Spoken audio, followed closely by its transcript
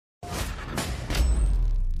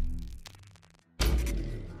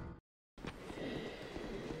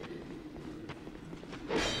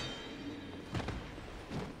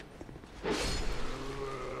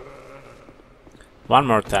One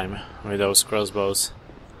more time with those crossbows.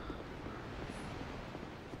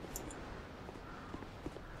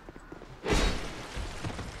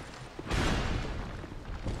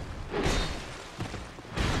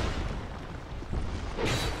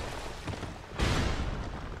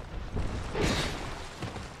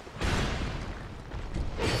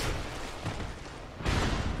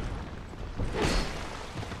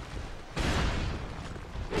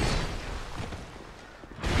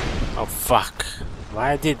 Oh fuck,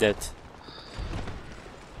 why I did that?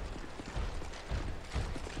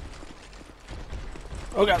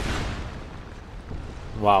 Oh god!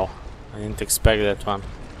 Wow, I didn't expect that one.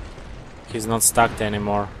 He's not stuck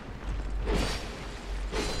anymore.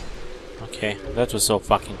 Okay, that was so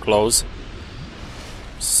fucking close.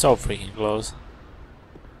 So freaking close.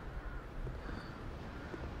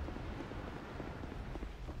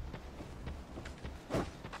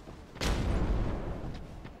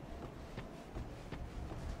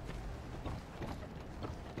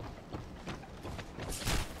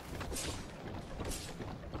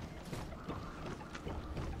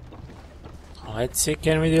 Let's see,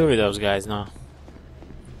 can we deal with those guys now?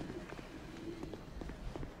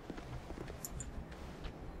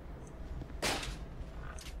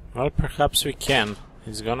 Well, perhaps we can.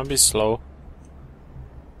 It's gonna be slow.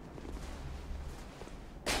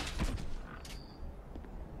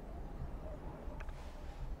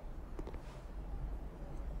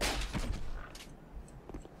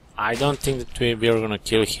 I don't think that we're gonna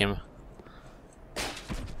kill him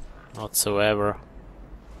whatsoever.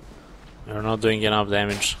 We're not doing enough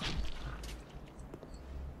damage.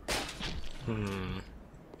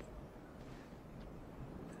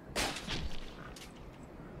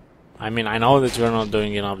 I mean, I know that we're not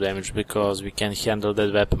doing enough damage because we can't handle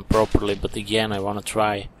that weapon properly, but again, I wanna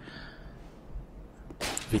try.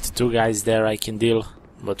 With 2 guys there I can deal,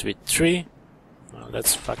 but with 3? Well,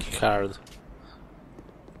 that's fucking hard.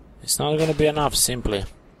 It's not gonna be enough, simply.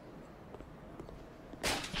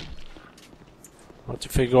 What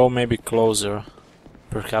if we go maybe closer?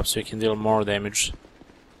 Perhaps we can deal more damage.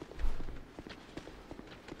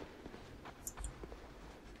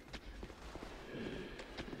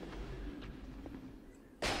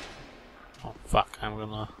 Oh fuck, I'm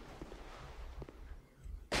gonna...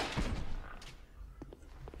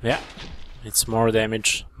 Yeah, it's more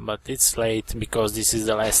damage, but it's late because this is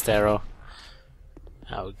the last arrow.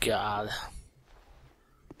 Oh god.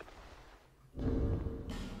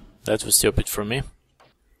 That was stupid for me.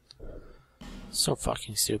 So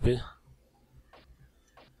fucking stupid.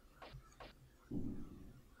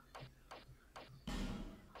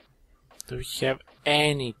 Do we have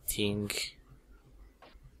anything?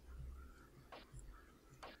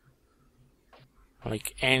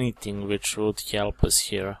 Like anything which would help us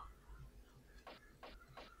here?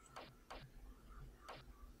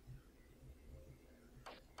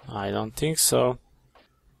 I don't think so.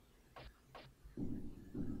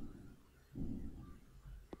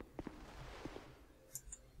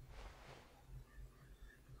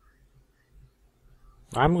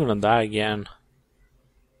 I'm gonna die again.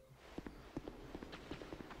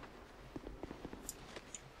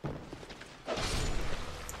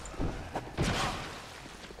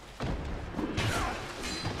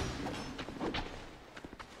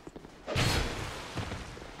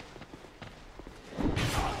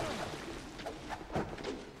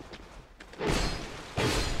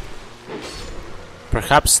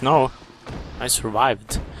 Perhaps no. I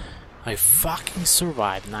survived. I fucking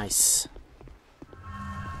survived. Nice.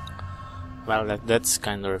 Well, that's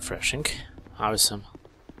kind of refreshing. Awesome.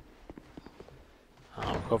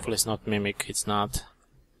 Hopefully it's not Mimic, it's not.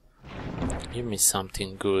 Give me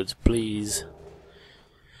something good, please.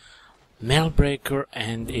 Mailbreaker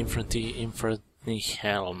and infantry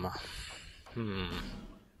helm.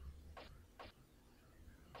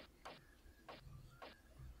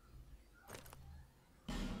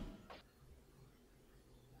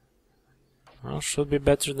 Well, should be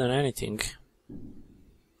better than anything.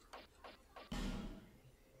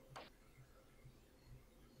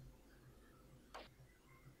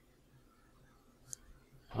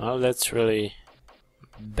 Well, that's really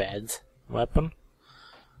bad weapon.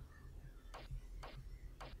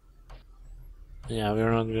 Yeah,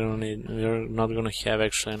 we're not gonna have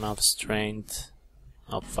actually enough strength.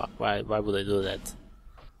 Oh fuck, why would I do that?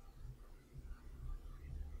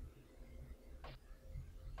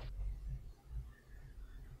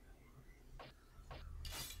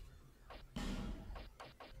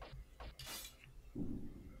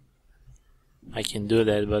 I can do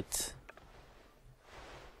that, but...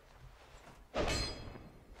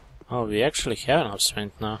 Oh, we actually have enough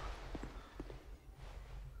strength now.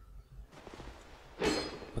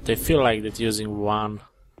 I feel like that using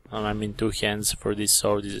two hands for this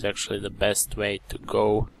sword is actually the best way to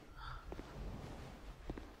go.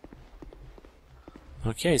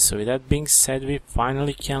 Okay, so with that being said, we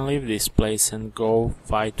finally can leave this place and go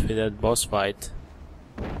fight with that boss fight.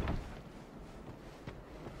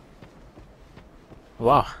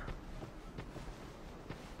 Wow.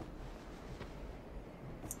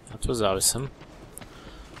 That was awesome.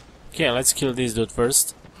 Okay, let's kill this dude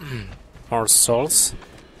first. More souls.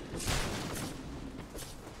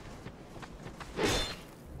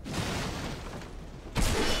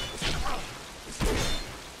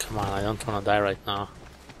 Come on, I don't wanna die right now.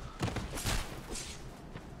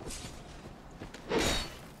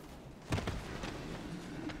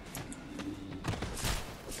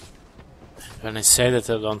 When I say that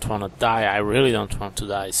I don't wanna die, I really don't want to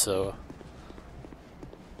die, so...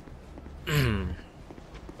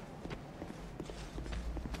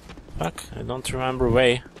 Fuck, I don't remember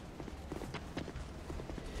way.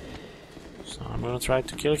 So I'm gonna try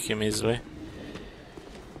to kill him easily.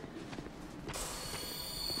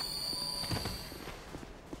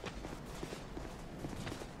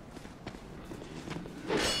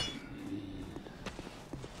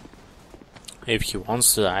 If he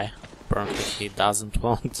wants to die. Apparently he doesn't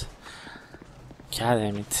want. God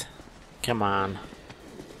damn it. Come on.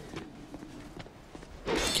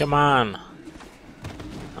 Come on!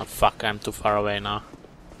 Oh fuck, I'm too far away now.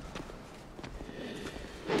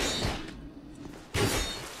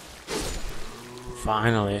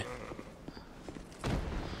 Finally.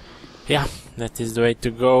 Yeah, that is the way to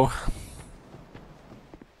go.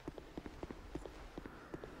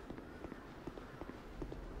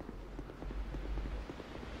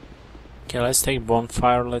 Okay, let's take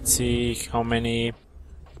bonfire, let's see how many...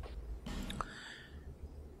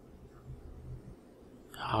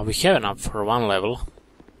 we have enough for one level.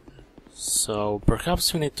 So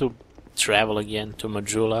perhaps we need to travel again to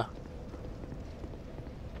Majula.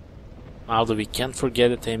 Although we can't forget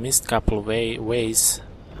that I missed a couple of ways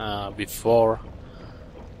before.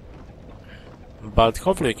 But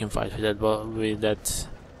hopefully we can fight with that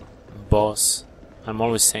boss. I'm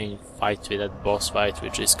always saying fight with that boss fight,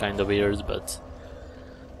 which is kind of weird, but...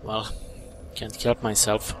 well, can't help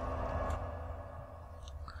myself.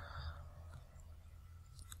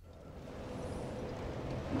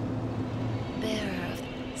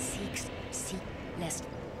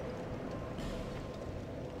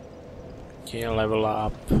 Okay, level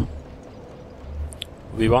up.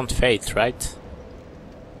 We want fate, right?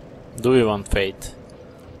 Do we want fate?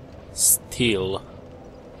 Steel.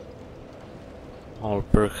 Or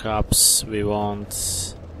perhaps we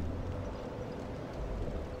want...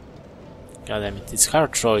 God damn it, it's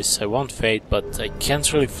hard choice. I want fate, but I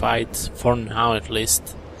can't really fight, for now at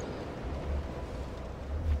least.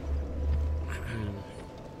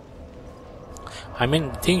 I mean,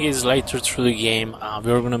 the thing is, later through the game,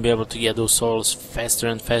 we're gonna be able to get those souls faster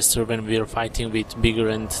and faster when we're fighting with bigger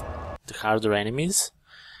and harder enemies.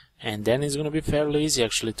 And then it's gonna be fairly easy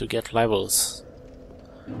actually to get levels.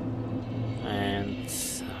 And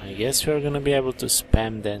I guess we're gonna be able to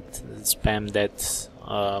spam that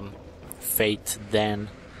fate then.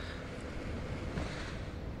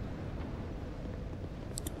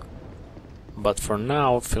 But for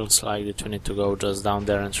now, feels like that we need to go just down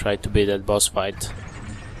there and try to beat that boss fight.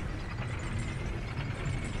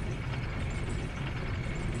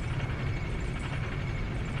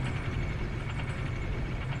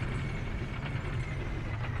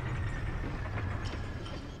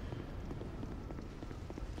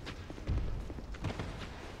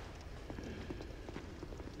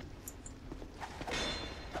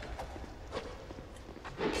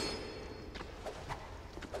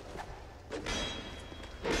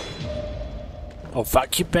 Oh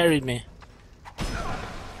fuck, he parried me.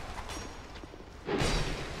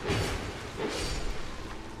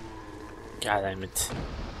 God damn it.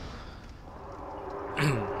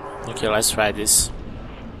 Okay, let's try this.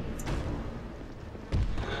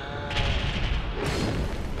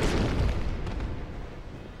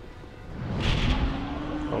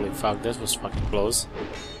 Holy fuck, that was fucking close.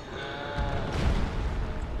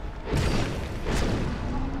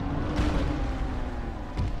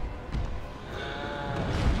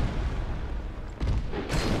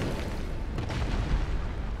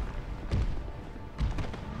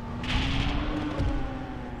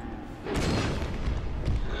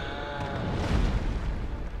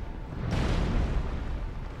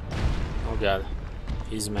 God,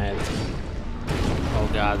 he's mad. Oh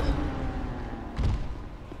God.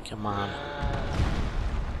 Come on.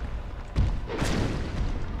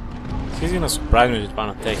 He's gonna surprise me with one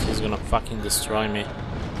attack, he's gonna fucking destroy me.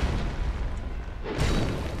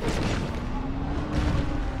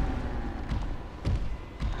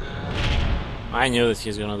 I knew that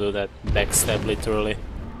he's gonna do that backstab, literally.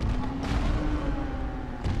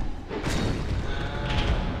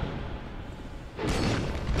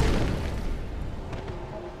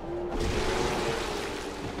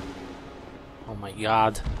 Oh my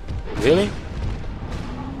god. Really?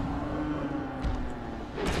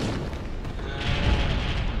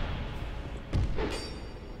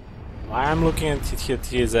 Why I'm looking at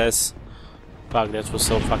his ass? Fuck, that was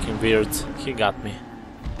so fucking weird. He got me.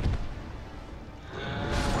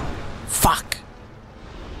 Fuck!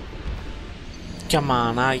 Come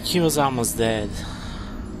on, he was almost dead.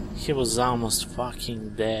 He was almost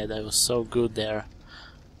fucking dead. I was so good there.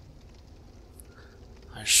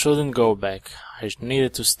 I shouldn't go back. I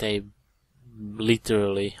needed to stay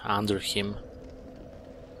literally under him.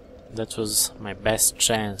 That was my best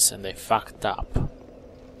chance and I fucked up.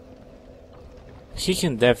 He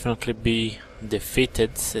can definitely be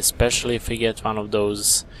defeated, especially if we get one of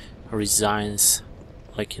those resigns,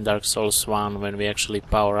 like in Dark Souls 1 when we actually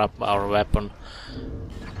power up our weapon.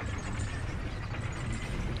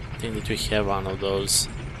 I think that we have one of those.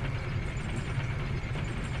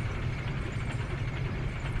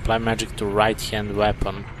 Apply magic to right-hand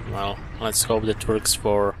weapon. Well, let's hope that works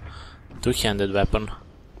for two-handed weapon.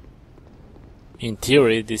 In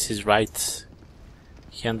theory, this is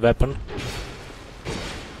right-hand weapon.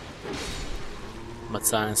 But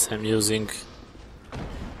since I'm using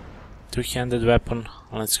two-handed weapon,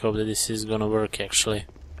 let's hope that this is gonna work actually.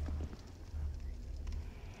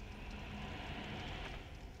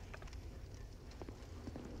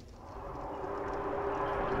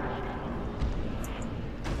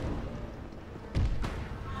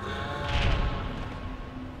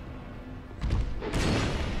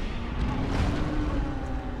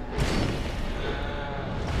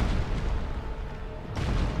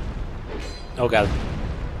 Oh god.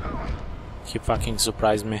 He fucking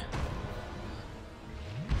surprised me.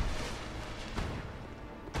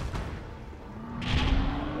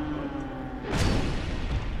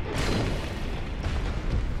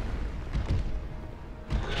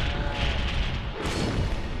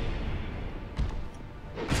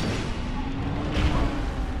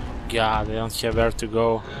 God, I don't have where to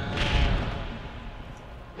go.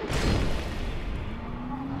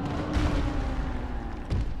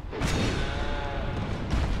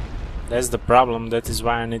 That's the problem, that is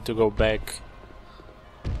why I need to go back.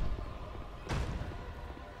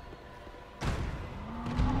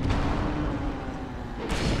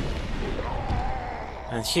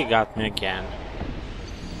 And he got me again.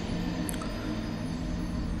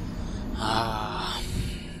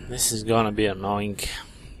 This is gonna be annoying.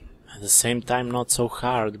 At the same time not so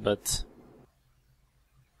hard, but...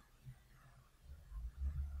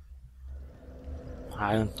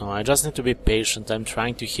 I don't know, I just need to be patient. I'm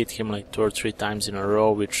trying to hit him like 2 or 3 times in a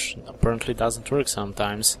row, which apparently doesn't work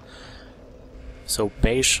sometimes. So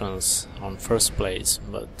patience on first place,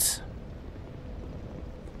 but...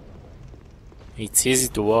 It's easy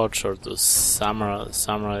to watch or to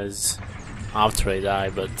summarize after I die,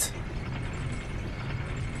 but...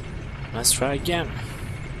 Let's try again.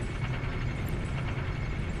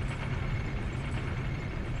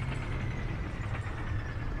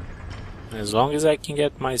 As long as I can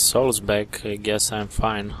get my souls back, I guess I'm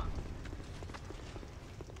fine.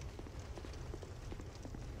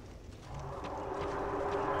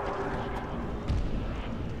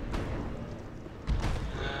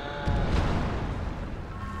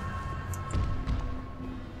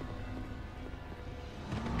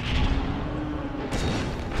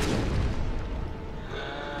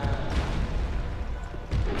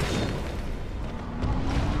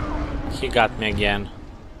 He got me again.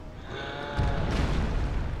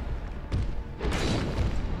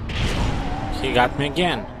 He got me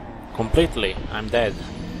again. Completely. I'm dead.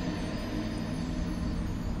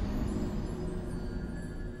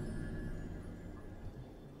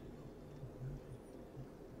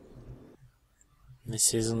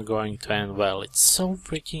 This isn't going to end well. It's so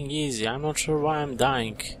freaking easy. I'm not sure why I'm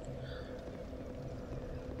dying.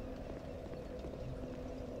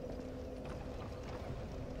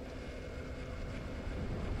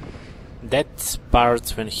 That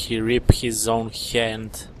part when he ripped his own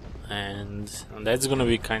hand, and that's gonna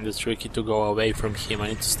be kinda tricky to go away from him. I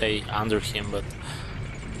need to stay under him, but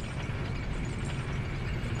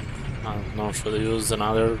I don't know, should I use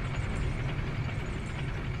another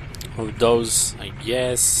of those? I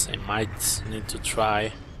guess I might need to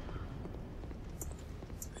try.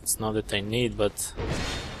 It's not that I need, but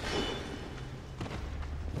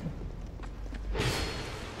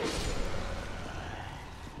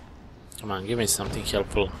come on, give me something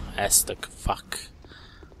helpful. Aztec, fuck.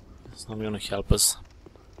 It's not gonna help us.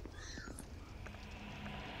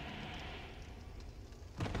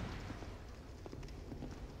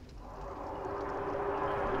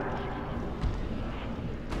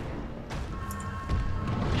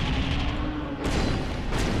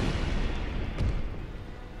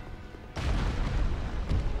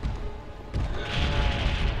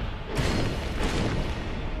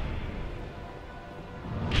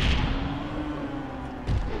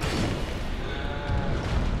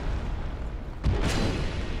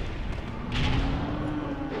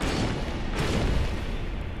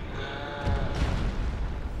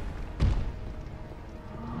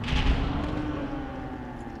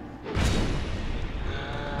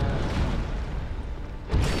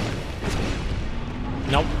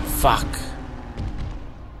 Fuck.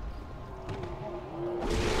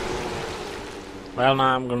 Well,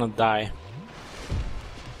 now I'm gonna die.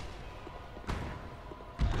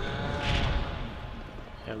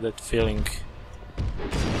 I have that feeling.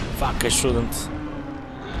 Fuck, I shouldn't.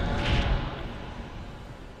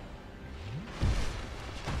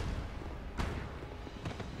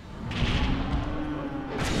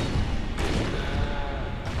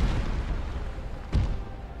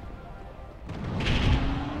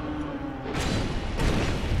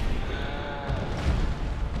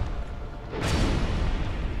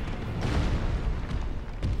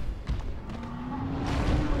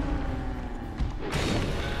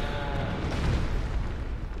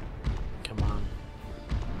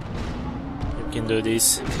 Can do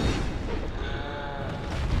this.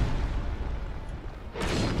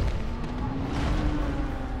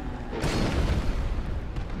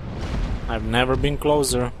 I've never been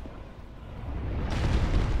closer.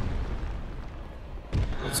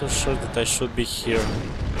 Not so sure that I should be here.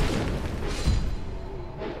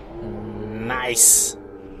 Nice.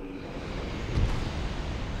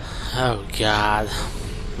 Oh god.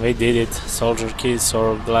 We did it. Soldier Kids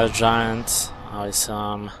or Glass Giant.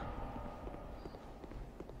 Awesome.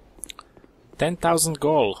 10,000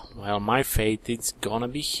 gold. Well, my fate is gonna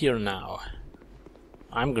be here now.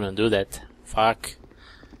 I'm gonna do that. Fuck.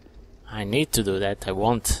 I need to do that. I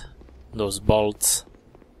want those bolts.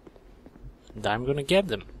 And I'm gonna get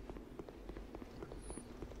them.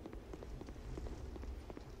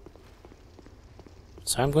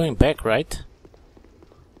 So I'm going back, right?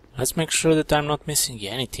 Let's make sure that I'm not missing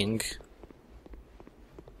anything.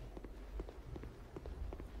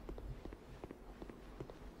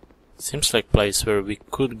 Seems like a place where we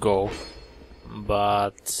could go,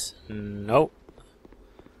 but no.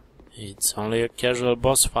 It's only a casual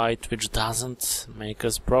boss fight which doesn't make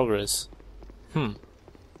us progress.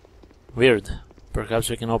 Weird. Perhaps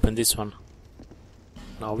we can open this one.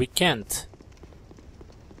 No, we can't.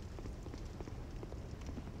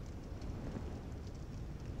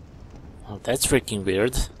 Oh, that's freaking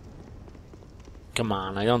weird. Come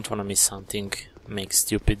on, I don't wanna miss something. Make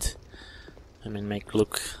stupid. Make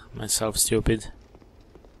look myself stupid.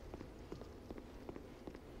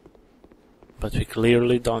 But we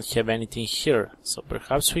clearly don't have anything here, so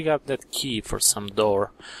perhaps we got that key for some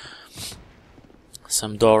door.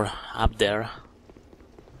 Some door up there.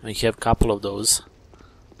 We have a couple of those.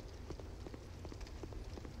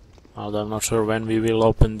 Although I'm not sure when we will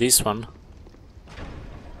open this one.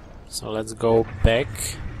 So let's go back.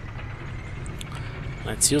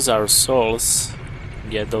 Let's use our souls.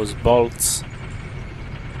 Get those bolts.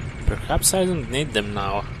 Perhaps I don't need them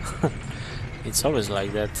now. It's always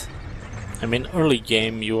like that. Early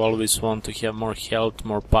game you always want to have more health,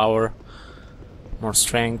 more power, more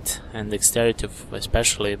strength and dexterity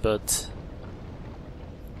especially, but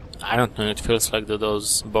I don't know, it feels like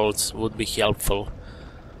those bolts would be helpful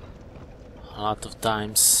a lot of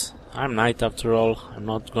times. I'm knight after all, I'm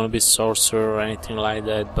not gonna be sorcerer or anything like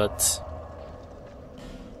that, but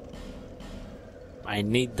I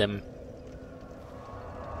need them.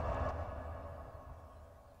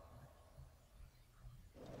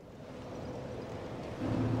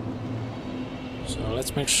 So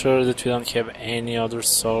let's make sure that we don't have any other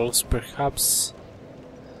souls, perhaps.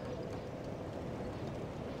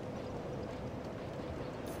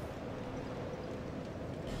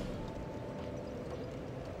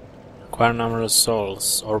 Acquire number of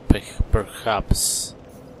souls, or perhaps.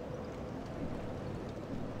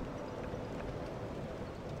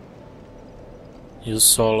 Use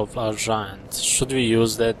soul of our giant. Should we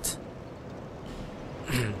use that?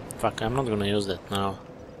 Fuck, I'm not gonna use that now.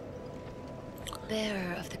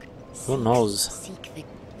 Of the who knows?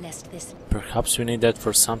 Perhaps we need that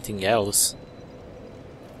for something else.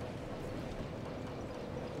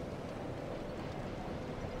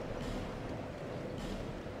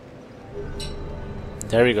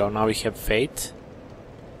 There we go, now we have fate.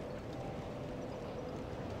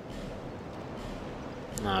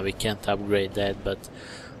 Nah, we can't upgrade that, but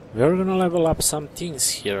we're gonna level up some things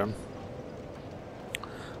here.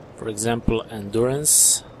 For example,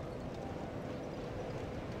 endurance.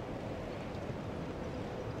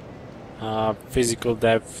 Physical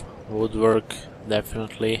depth would work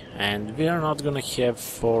definitely, and we are not gonna have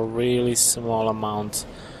for really small amount,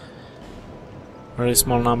 very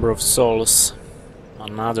small number of souls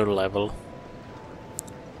another level.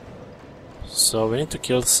 So we need to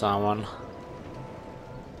kill someone.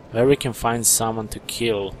 Where we can find someone to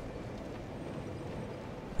kill?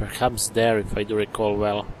 Perhaps there, if I do recall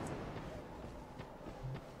well.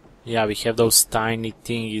 Yeah, we have those tiny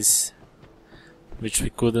thingies which we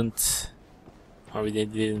couldn't Or we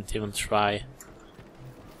didn't even try.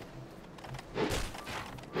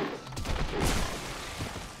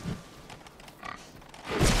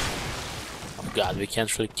 Oh god, we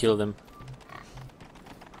can't really kill them.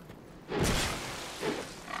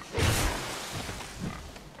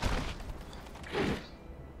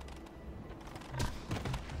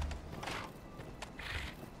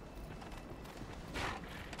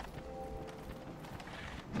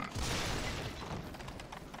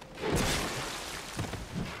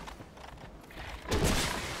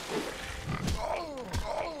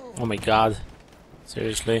 Oh my god,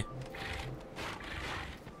 seriously?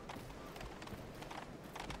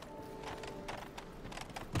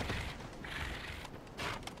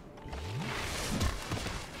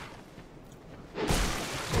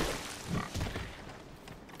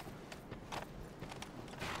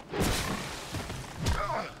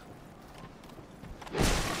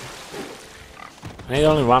 I need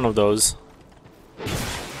only one of those.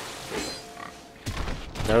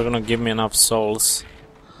 They're gonna give me enough souls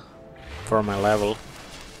for my level.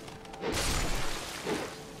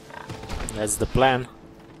 That's the plan.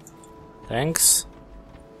 Thanks.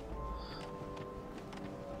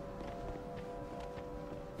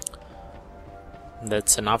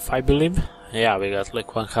 That's enough, I believe. Yeah, we got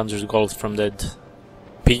like 100 gold from that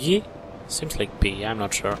piggy. Seems like piggy, I'm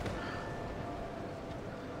not sure.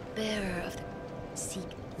 Bearer of the seek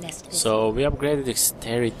lest So we upgraded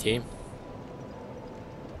dexterity.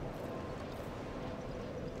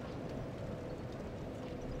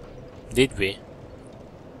 Did we?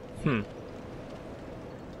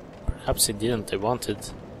 Perhaps it didn't, I wanted.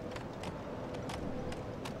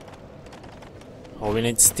 Oh, we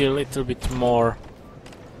need still a little bit more.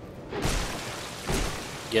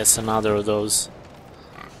 Guess another of those.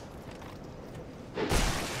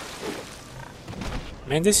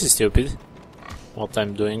 Man, this is stupid. What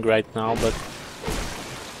I'm doing right now, but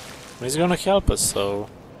it's gonna help us, so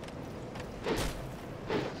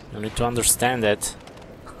you need to understand that.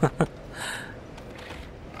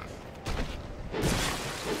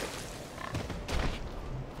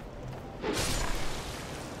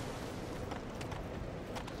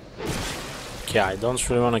 Okay, I don't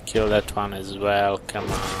really want to kill that one as well, come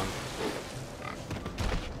on.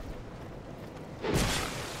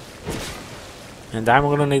 And I'm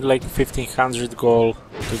gonna need like 1500 gold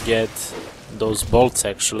to get those bolts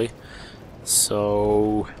actually.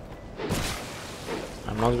 So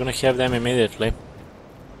I'm not gonna have them immediately.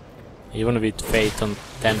 Even with fate on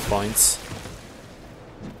 10 points.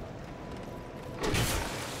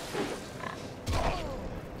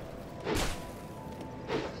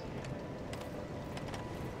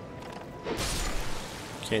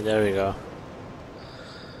 Okay, there we go.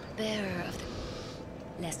 bearer of the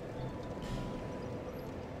lest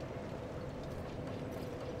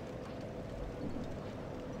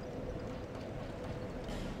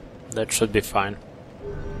That should be fine.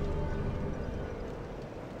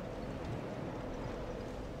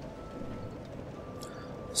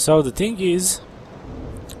 So the thing is,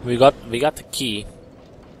 we got the key.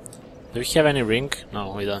 Do we have any ring?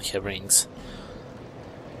 No, we don't have rings.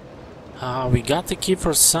 We got the key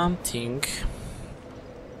for something.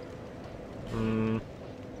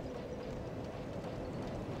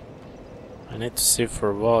 I need to see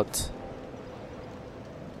for what.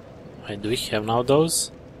 Wait, do we have now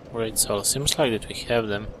those? Great, so seems like that we have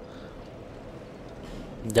them.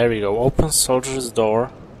 There we go. Open soldier's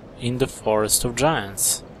door in the forest of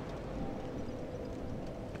giants.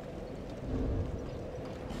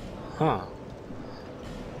 Huh.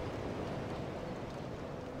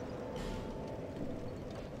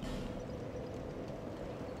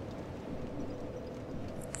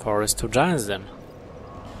 Forest of giants then.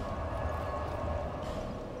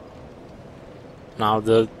 Now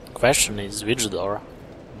the question is which door,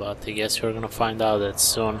 but I guess we're gonna find out that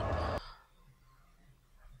soon.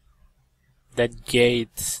 That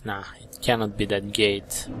gate, nah, it cannot be that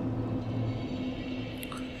gate.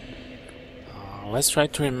 Let's try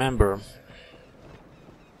to remember.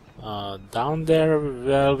 Down there,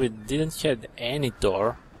 well, we didn't have any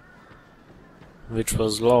door, which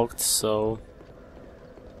was locked, so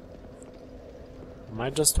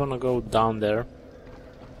might just wanna go down there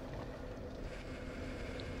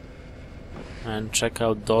and check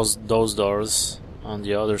out those doors on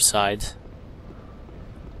the other side.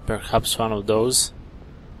 Perhaps one of those.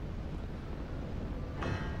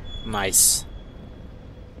 Nice.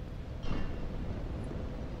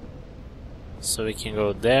 So we can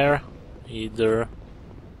go there, either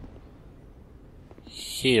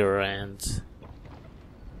here, and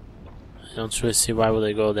I don't really see why would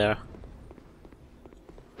I go there.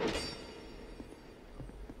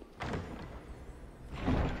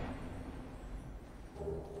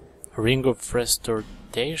 Ring of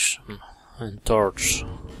Restoration and Torch.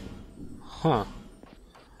 Huh.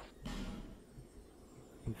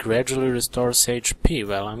 Gradually restores HP.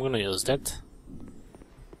 Well, I'm gonna use that.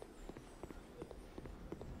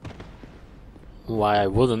 Why I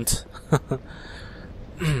wouldn't?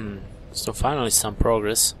 So finally some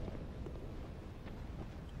progress.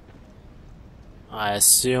 I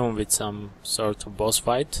assume with some sort of boss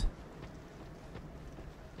fight.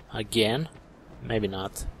 Again? Maybe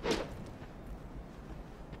not.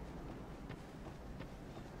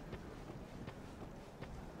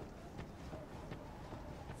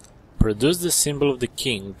 Produce the symbol of the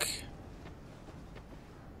king.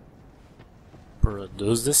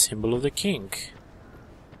 Produce the symbol of the king.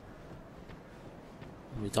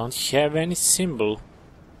 We don't have any symbol.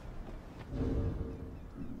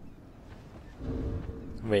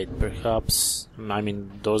 Wait, perhaps... I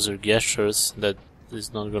mean, those are gestures that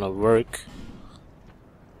is not gonna work.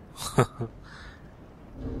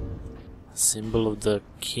 Symbol of the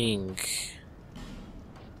king.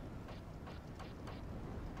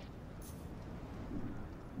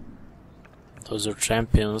 Those are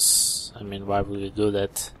champions. I mean, why would we do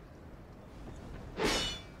that?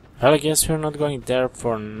 Well, I guess we're not going there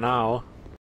for now.